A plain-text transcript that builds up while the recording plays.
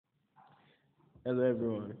Hello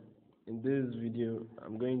everyone. In this video,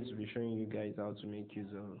 I'm going to be showing you guys how to make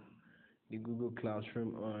use of the Google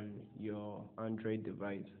Classroom on your Android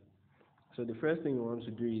device. So the first thing you want to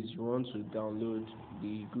do is you want to download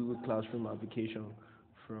the Google Classroom application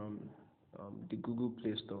from the Google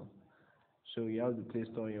Play Store. So you have the Play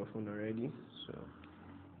Store on your phone already. So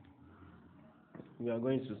we are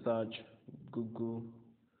going to search Google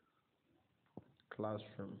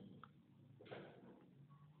Classroom.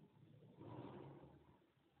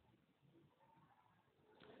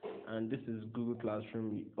 And this is Google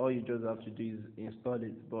Classroom. All you just have to do is install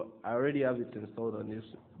it, but I already have it installed on this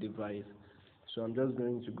device, so I'm just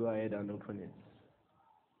going to go ahead and open it.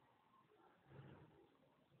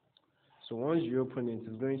 So once you open it,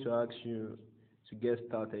 it's going to ask you to get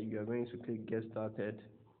started. You are going to click get started,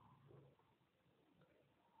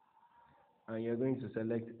 and you're going to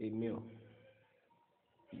select a mail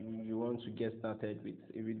you want to get started with.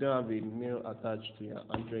 If you don't have a mail attached to your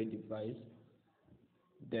Android device,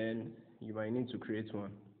 then you might need to create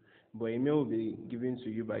one, but a mail will be given to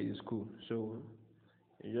you by the school, so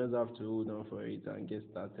you just have to hold on for it and get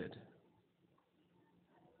started.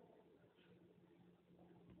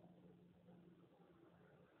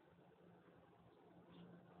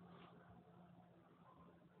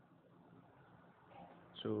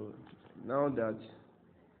 So now that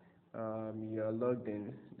you are logged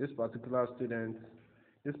in, this particular student,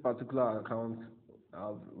 this particular account,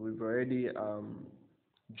 we've already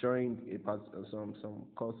joined some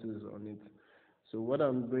courses on it. So what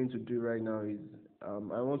I'm going to do right now is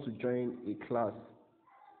I want to join a class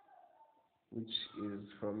which is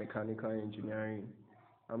for mechanical engineering.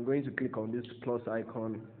 I'm going to click on this plus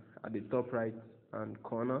icon at the top right hand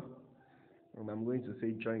corner, and I'm going to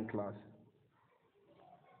say join class.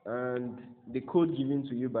 And the code given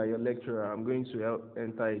to you by your lecturer, I'm going to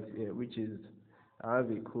enter it here, which is, I have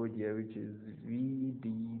a code here which is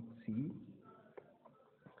VDT34NH,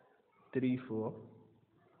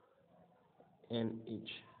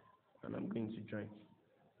 and I'm going to join.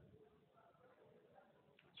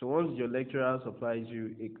 So once your lecturer supplies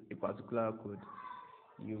you a particular code,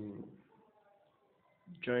 you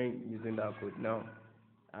join using that code. Now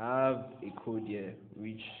I have a code here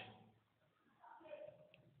which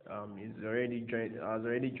has already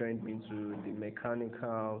joined me to the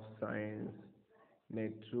mechanical science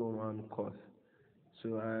Mech 201 course.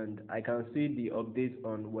 So, and I can see the update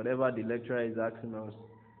on whatever the lecturer is asking us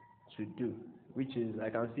to do, which is, I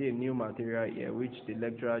can see a new material here which the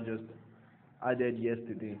lecturer just added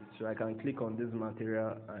yesterday. So I can click on this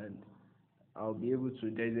material and I'll be able to,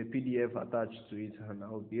 there is a PDF attached to it, and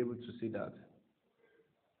I'll be able to see that.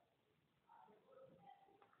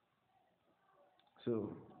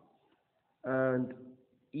 So, and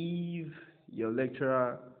if your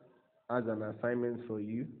lecturer has an assignment for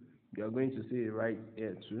you, you are going to see it right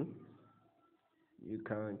here too. You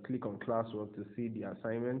can click on classwork to see the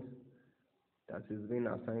assignment that is being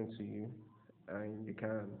assigned to you, and you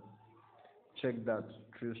can check that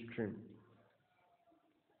through stream.